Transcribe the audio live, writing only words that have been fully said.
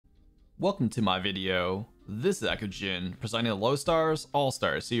Welcome to my video. This is Eckogen, presenting the Low Stars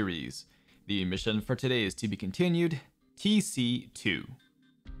All-Star series. The mission for today is to be continued, TC-2.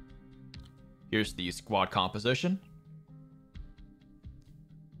 Here's the squad composition.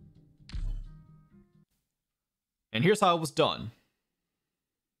 And here's how it was done.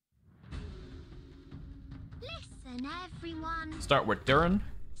 Listen, everyone. Start with Durin.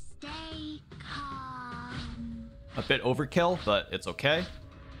 Stay calm. A bit overkill, but it's okay.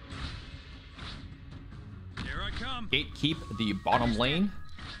 Here I come. Gatekeep the bottom lane.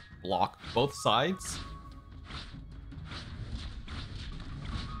 Block both sides.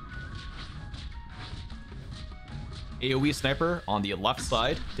 AoE sniper on the left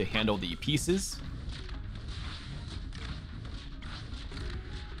side to handle the pieces.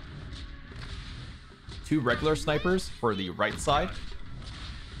 Two regular snipers for the right side.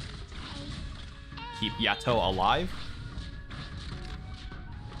 Keep Yato alive.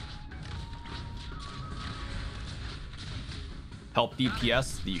 Help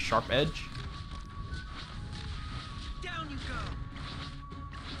DPS the sharp edge. Down you go.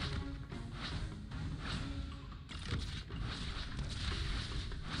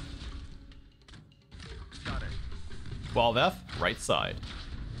 Got it. 12F, right side.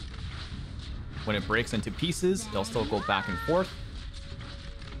 When it breaks into pieces, it'll still go back and forth.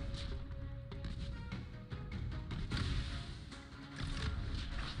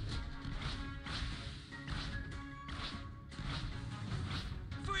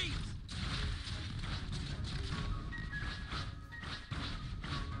 Freeze.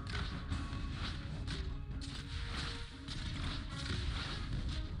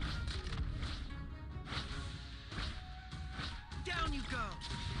 Down you go.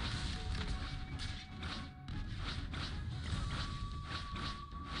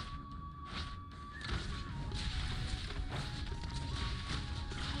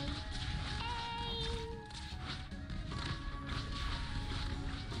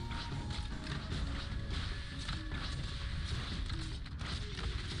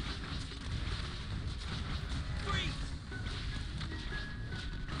 Freeze.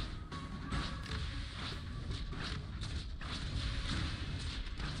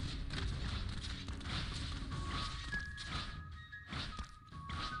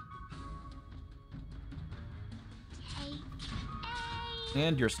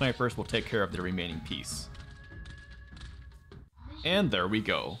 And your snipers will take care of the remaining piece. And there we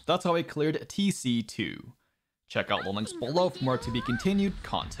go. That's how I cleared TC-2. Check out the links below for more to be continued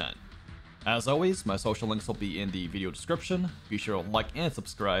content. As always, my social links will be in the video description. Be sure to like and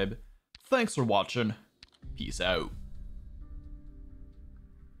subscribe. Thanks for watching. Peace out.